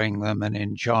growing them and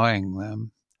enjoying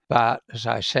them. But as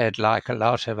I said, like a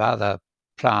lot of other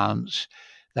plants,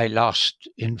 they lost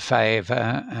in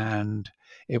favour, and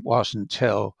it wasn't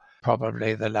till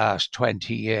probably the last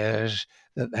 20 years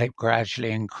that they've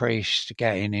gradually increased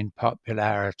again in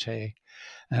popularity.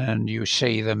 And you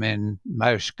see them in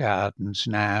most gardens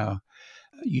now,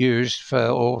 used for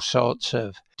all sorts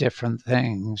of different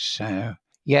things. So,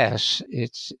 yes,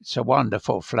 it's a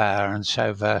wonderful flower and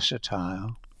so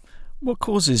versatile. What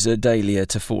causes a dahlia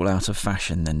to fall out of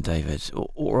fashion then, David,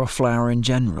 or a flower in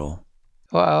general?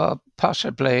 Well,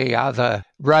 possibly other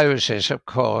roses, of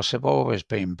course, have always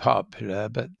been popular,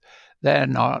 but they're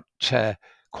not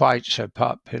quite so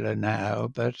popular now.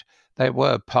 But they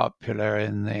were popular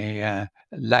in the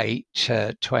late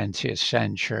 20th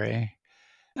century.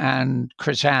 And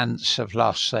chrysanthemums have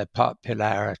lost their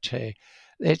popularity.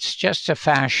 It's just a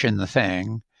fashion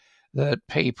thing that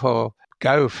people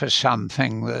go for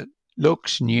something that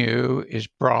looks new, is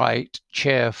bright,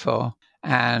 cheerful.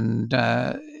 And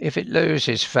if it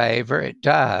loses favour, it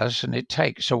does, and it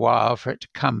takes a while for it to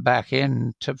come back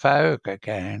into vogue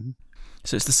again.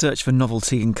 So it's the search for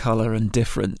novelty and colour and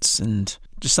difference, and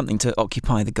just something to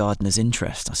occupy the gardener's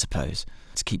interest, I suppose,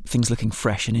 to keep things looking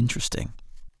fresh and interesting.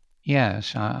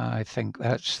 Yes, I think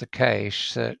that's the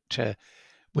case, that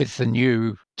with the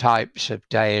new types of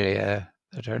dahlia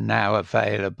that are now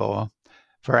available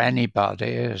for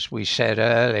anybody, as we said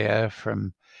earlier,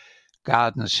 from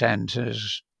garden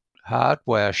centres,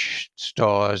 hardware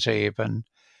stores even,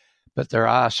 but there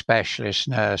are specialist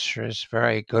nurseries,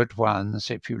 very good ones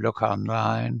if you look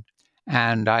online.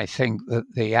 And I think that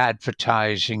the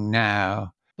advertising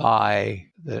now by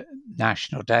the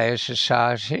National Dahlia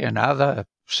Society and other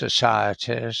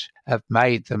societies have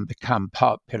made them become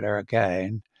popular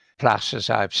again. Plus, as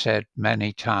I've said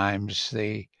many times,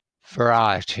 the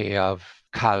variety of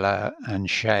colour and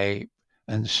shape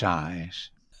and size.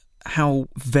 How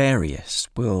various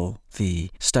will the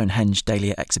Stonehenge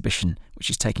Dahlia Exhibition, which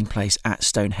is taking place at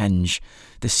Stonehenge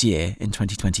this year in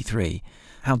 2023,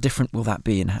 how different will that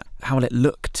be, and how will it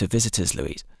look to visitors,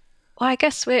 Louise? Well, I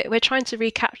guess we're trying to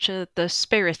recapture the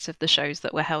spirit of the shows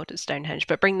that were held at Stonehenge,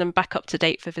 but bring them back up to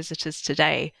date for visitors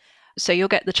today. So you'll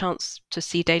get the chance to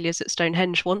see dahlias at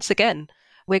Stonehenge once again.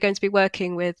 We're going to be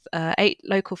working with 8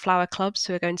 local flower clubs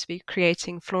who are going to be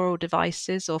creating floral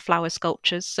devices or flower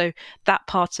sculptures. So that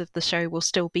part of the show will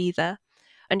still be there.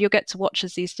 And you'll get to watch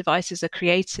as these devices are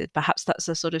created. Perhaps that's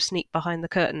a sort of sneak behind the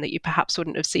curtain that you perhaps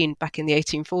wouldn't have seen back in the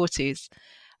 1840s.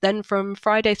 Then from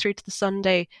Friday through to the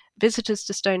Sunday, visitors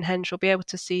to Stonehenge will be able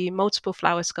to see multiple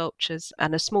flower sculptures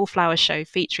and a small flower show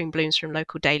featuring blooms from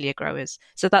local dahlia growers.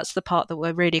 So that's the part that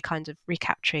we're really kind of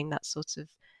recapturing, that sort of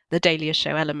the dahlia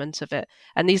show element of it.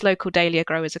 And these local dahlia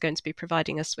growers are going to be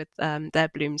providing us with their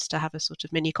blooms to have a sort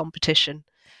of mini competition.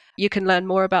 You can learn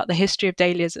more about the history of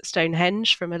dahlias at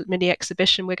Stonehenge from a mini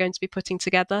exhibition we're going to be putting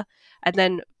together. And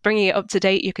then bringing it up to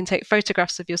date, you can take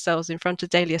photographs of yourselves in front of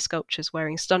dahlia sculptures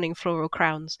wearing stunning floral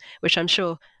crowns, which I'm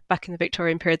sure back in the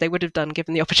Victorian period they would have done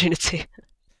given the opportunity.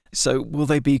 So will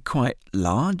they be quite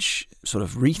large, sort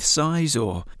of wreath size,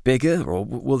 or bigger, or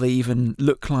will they even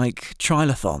look like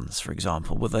trilithons, for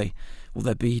example? Will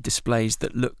there be displays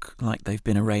that look like they've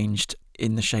been arranged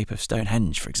in the shape of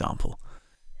Stonehenge, for example?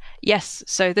 Yes,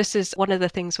 so this is one of the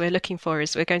things we're looking for,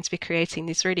 is we're going to be creating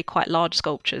these really quite large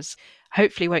sculptures.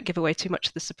 Hopefully won't give away too much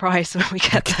of the surprise when we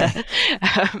get there.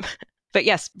 But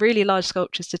yes, really large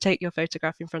sculptures to take your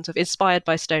photograph in front of, inspired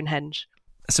by Stonehenge.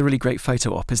 It's a really great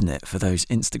photo op, isn't it, for those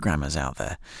Instagrammers out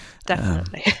there?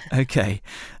 Definitely. Okay.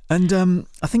 And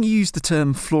I think you used the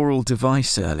term floral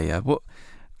device earlier.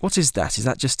 What is that? Is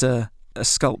that just a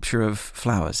sculpture of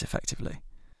flowers, effectively?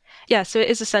 Yeah, so it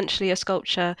is essentially a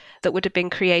sculpture that would have been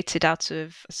created out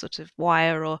of a sort of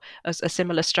wire or a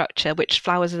similar structure, which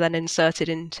flowers are then inserted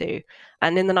into.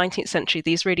 And in the 19th century,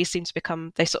 these really seem to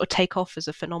become, they sort of take off as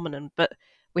a phenomenon, but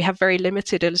we have very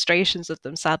limited illustrations of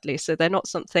them, sadly. So they're not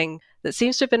something that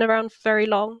seems to have been around for very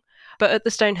long. But at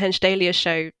the Stonehenge Dahlia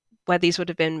show, where these would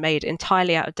have been made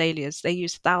entirely out of dahlias, they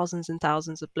used thousands and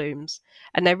thousands of blooms.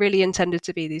 And they're really intended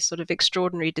to be these sort of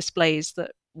extraordinary displays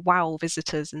that wow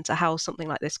visitors into how something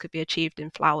like this could be achieved in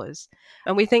flowers.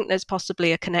 And we think there's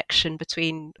possibly a connection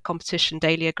between competition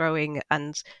dahlia growing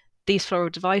and these floral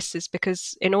devices,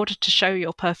 because in order to show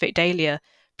your perfect dahlia,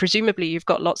 presumably you've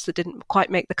got lots that didn't quite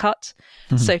make the cut.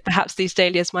 So perhaps these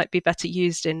dahlias might be better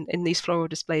used in these floral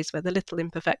displays where the little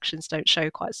imperfections don't show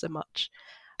quite so much.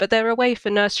 But they're a way for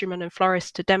nurserymen and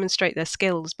florists to demonstrate their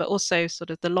skills, but also sort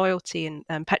of the loyalty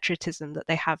and patriotism that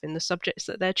they have in the subjects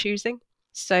that they're choosing.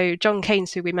 So John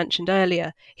Keynes, who we mentioned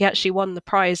earlier, he actually won the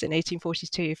prize in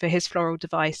 1842 for his floral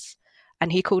device,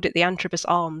 and he called it the Antrobus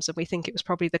Arms, and we think it was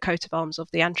probably the coat of arms of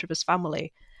the Antrobus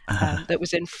family. That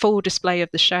was in full display of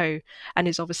the show, and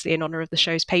is obviously in honour of the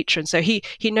show's patron. So he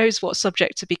knows what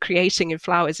subject to be creating in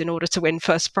flowers in order to win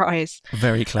first prize.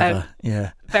 Very clever,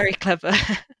 yeah. Very clever.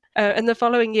 And the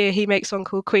following year, he makes one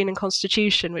called Queen and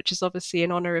Constitution, which is obviously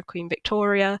in honour of Queen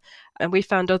Victoria. And we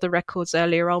found other records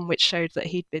earlier on which showed that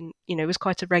he'd been, was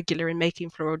quite a regular in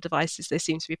making floral devices. They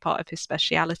seem to be part of his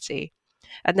speciality.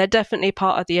 And they're definitely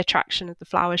part of the attraction of the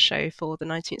flower show for the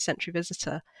 19th century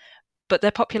visitor. But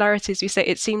their popularity, as we say,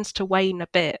 it seems to wane a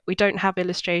bit. We don't have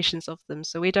illustrations of them,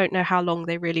 so we don't know how long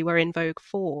they really were in vogue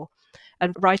for.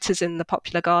 And writers in the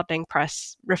popular gardening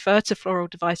press refer to floral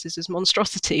devices as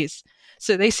monstrosities.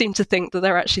 So they seem to think that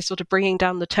they're actually sort of bringing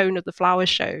down the tone of the flower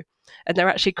show. And they're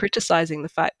actually criticizing the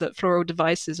fact that floral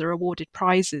devices are awarded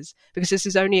prizes, because this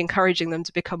is only encouraging them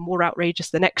to become more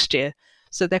outrageous the next year.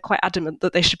 So they're quite adamant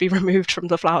that they should be removed from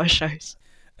the flower shows.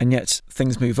 And yet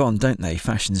things move on, don't they?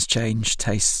 Fashions change,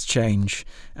 tastes change,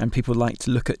 and people like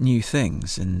to look at new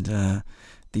things. And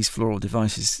these floral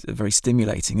devices are very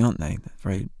stimulating, aren't they? They're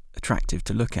very attractive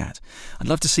to look at. I'd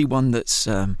love to see one that's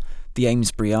the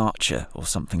Amesbury Archer or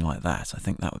something like that. I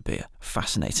think that would be a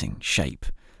fascinating shape.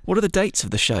 What are the dates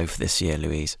of the show for this year,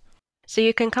 Louise? So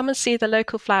you can come and see the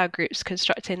local flower groups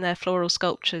constructing their floral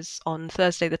sculptures on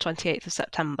Thursday the 28th of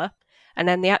September. And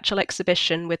then the actual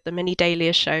exhibition with the mini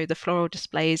dahlia show, the floral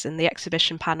displays and the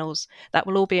exhibition panels, that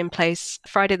will all be in place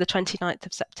Friday the 29th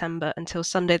of September until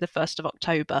Sunday the 1st of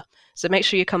October. So make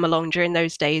sure you come along during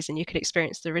those days and you can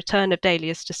experience the return of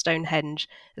dahlias to Stonehenge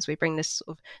as we bring this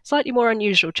sort of slightly more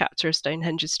unusual chapter of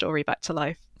Stonehenge's story back to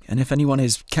life. And if anyone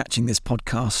is catching this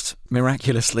podcast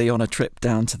miraculously on a trip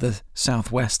down to the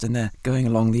southwest and they're going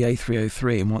along the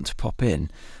A303 and want to pop in,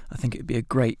 I think it'd be a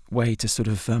great way to sort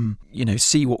of,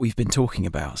 see what we've been talking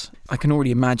about. I can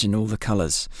already imagine all the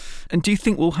colours. And do you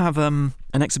think we'll have an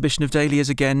exhibition of dahlias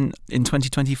again in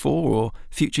 2024 or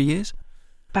future years?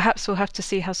 Perhaps we'll have to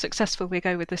see how successful we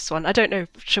go with this one. I don't know,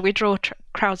 shall we draw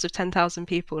crowds of 10,000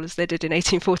 people as they did in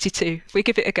 1842? If we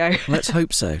give it a go. Let's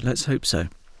hope so.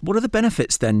 What are the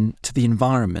benefits then to the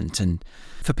environment and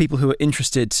for people who are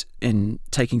interested in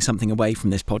taking something away from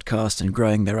this podcast and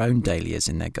growing their own dahlias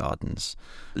in their gardens?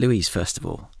 Louise, first of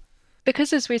all.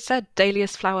 Because as we said,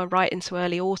 dahlias flower right into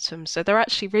early autumn, so they're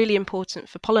actually really important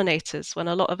for pollinators when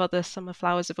a lot of other summer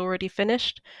flowers have already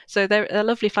finished. So they're a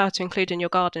lovely flower to include in your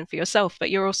garden for yourself,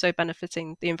 but you're also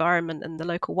benefiting the environment and the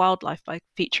local wildlife by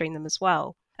featuring them as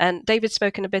well. And David's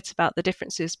spoken a bit about the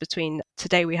differences between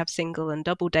today we have single and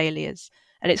double dahlias.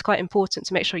 And it's quite important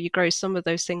to make sure you grow some of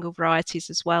those single varieties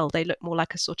as well. They look more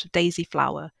like a sort of daisy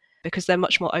flower because they're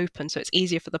much more open, so it's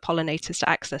easier for the pollinators to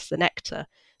access the nectar.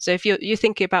 So if you're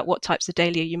thinking about what types of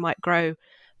dahlia you might grow,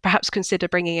 perhaps consider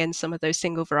bringing in some of those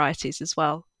single varieties as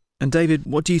well. And David,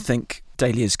 what do you think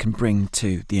dahlias can bring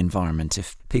to the environment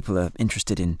if people are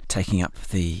interested in taking up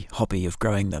the hobby of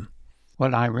growing them?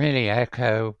 Well, I really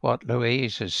echo what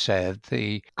Louise has said.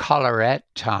 The collarette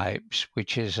types,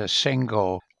 which is a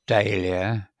single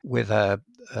dahlia, with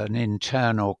an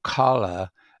internal collar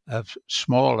of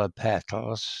smaller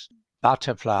petals.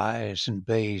 Butterflies and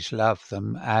bees love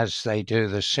them, as they do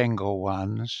the single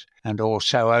ones, and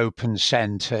also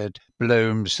open-centered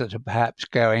blooms that are perhaps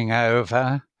going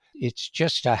over. It's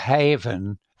just a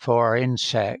haven for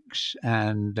insects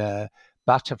and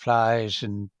butterflies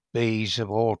and bees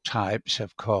of all types,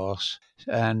 of course.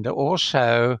 And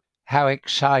also, how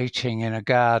exciting in a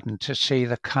garden to see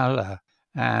the colour.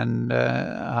 And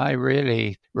I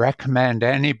really recommend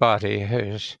anybody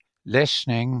who's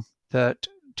listening that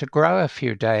to grow a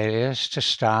few dahlias to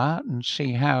start and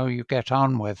see how you get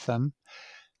on with them.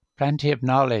 Plenty of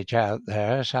knowledge out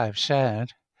there, as I've said,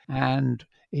 and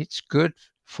it's good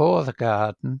for the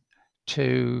garden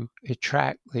to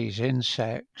attract these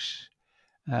insects,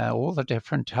 all the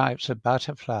different types of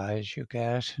butterflies you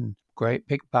get, and great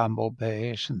big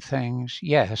bumblebees and things.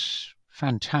 Yes,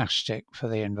 fantastic for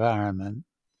the environment.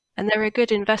 And they're a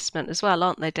good investment as well,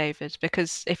 aren't they, David?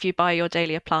 Because if you buy your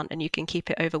dahlia plant and you can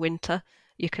keep it over winter,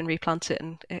 you can replant it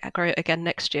and grow it again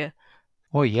next year.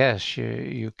 Well, yes,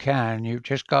 you can. You've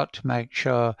just got to make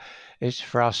sure it's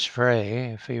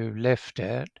frost-free if you lift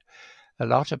it. A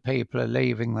lot of people are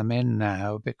leaving them in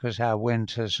now because our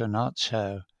winters are not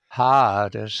so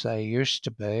hard as they used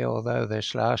to be, although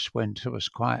this last winter was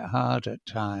quite hard at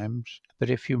times. But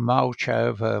if you mulch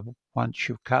over, once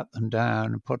you've cut them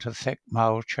down, and put a thick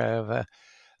mulch over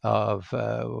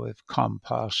with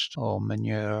compost or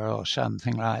manure or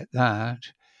something like that,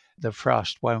 the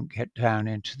frost won't get down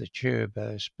into the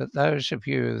tubers. But those of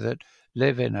you that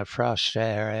live in a frost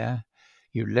area,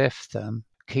 you lift them,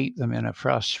 keep them in a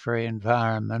frost-free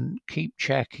environment, keep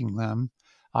checking them.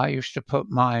 I used to put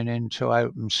mine into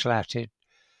open slatted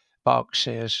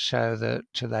boxes so that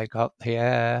they got the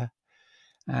air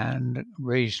and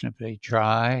reasonably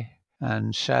dry.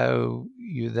 And so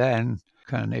you then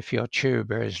can, if your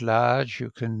tuber is large,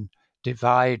 you can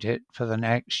divide it for the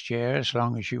next year as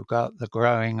long as you've got the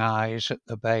growing eyes at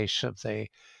the base of the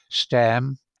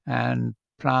stem, and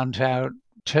plant out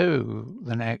two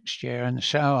the next year and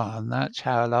so on. That's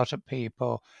how a lot of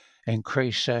people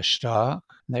increase their stock.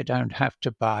 They don't have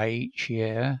to buy each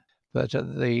year, but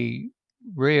the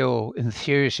real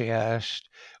enthusiast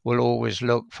will always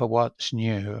look for what's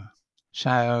new.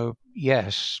 So,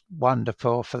 yes,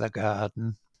 wonderful for the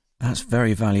garden. That's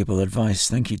very valuable advice.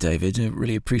 Thank you, David. I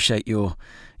really appreciate your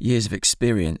years of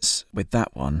experience with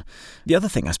that one. The other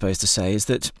thing I suppose to say is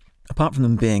that apart from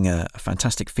them being a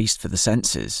fantastic feast for the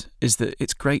senses, is that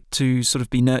it's great to sort of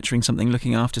be nurturing something,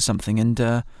 looking after something, and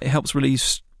it helps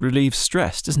relieve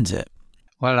stress, doesn't it?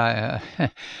 Well,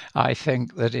 I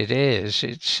think that it is.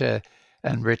 It's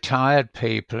and retired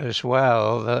people as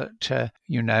well that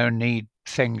need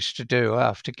things to do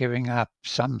after giving up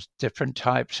some different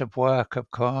types of work. Of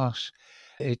course,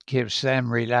 it gives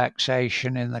them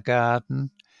relaxation in the garden,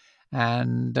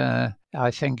 and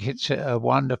I think it's a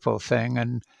wonderful thing.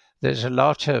 And there's a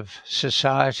lot of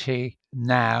society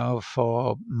now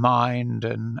for mind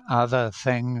and other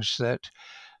things that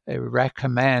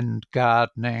recommend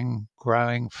gardening,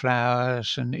 growing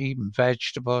flowers, and even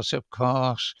vegetables, of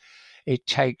course. It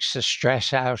takes the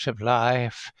stress out of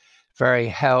life, very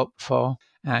helpful.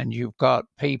 And you've got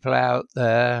people out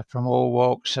there from all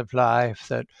walks of life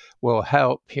that will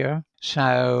help you.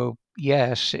 So,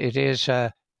 yes, it is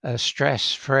a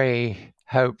stress-free,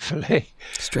 hopefully,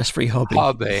 stress-free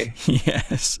hobby.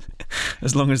 Yes,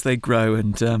 as long as they grow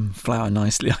and flower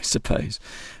nicely, I suppose.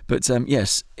 But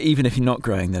yes, even if you're not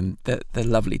growing them, they're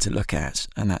lovely to look at,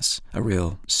 and that's a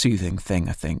real soothing thing,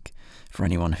 I think, for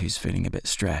anyone who's feeling a bit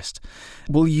stressed.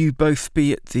 Will you both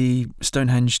be at the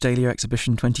Stonehenge Dahlia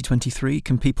Exhibition 2023?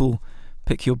 Can people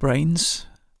pick your brains?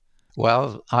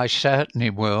 Well, I certainly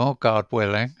will, God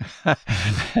willing.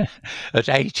 At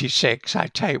 86, I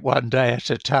take one day at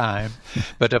a time.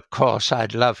 But of course,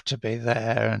 I'd love to be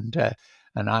there,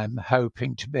 and I'm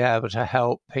hoping to be able to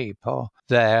help people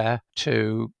there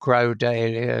to grow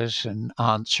dahlias and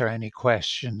answer any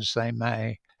questions they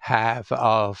may have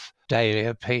of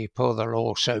dahlia people. There'll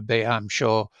also be, I'm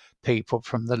sure, people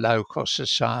from the local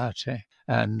society.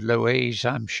 And Louise,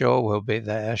 I'm sure, will be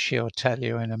there. She'll tell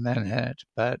you in a minute.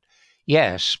 But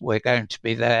yes, we're going to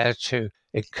be there to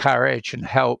encourage and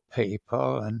help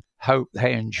people and hope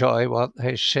they enjoy what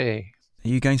they see. Are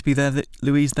you going to be there,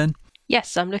 Louise, then?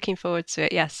 Yes, I'm looking forward to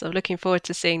it. Yes, I'm looking forward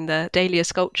to seeing the dahlia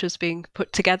sculptures being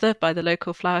put together by the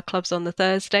local flower clubs on the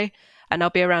Thursday. And I'll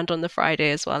be around on the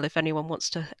Friday as well if anyone wants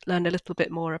to learn a little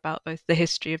bit more about both the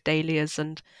history of dahlias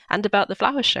and about the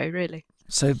flower show, really.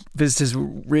 So visitors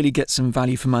will really get some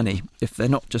value for money. If they're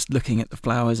not just looking at the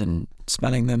flowers and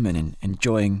smelling them and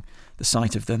enjoying the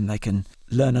sight of them, they can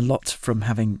learn a lot from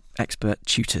having expert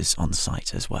tutors on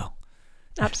site as well.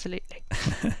 Absolutely.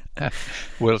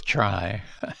 We'll try.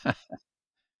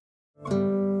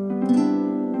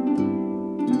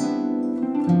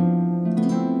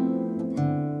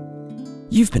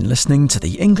 You've been listening to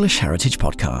the English Heritage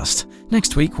Podcast.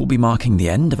 Next week we'll be marking the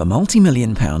end of a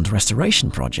multi-million-pound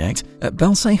restoration project at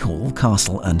Belsay Hall,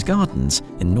 Castle and Gardens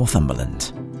in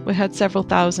Northumberland. We had several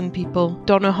thousand people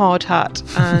don a hard hat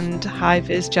and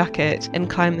high-vis jacket and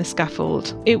climb the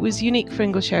scaffold. It was unique for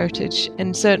English heritage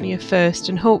and certainly a first,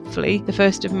 and hopefully the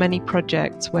first of many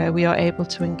projects where we are able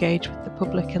to engage with the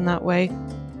public in that way.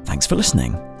 Thanks for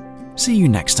listening. See you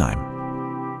next time.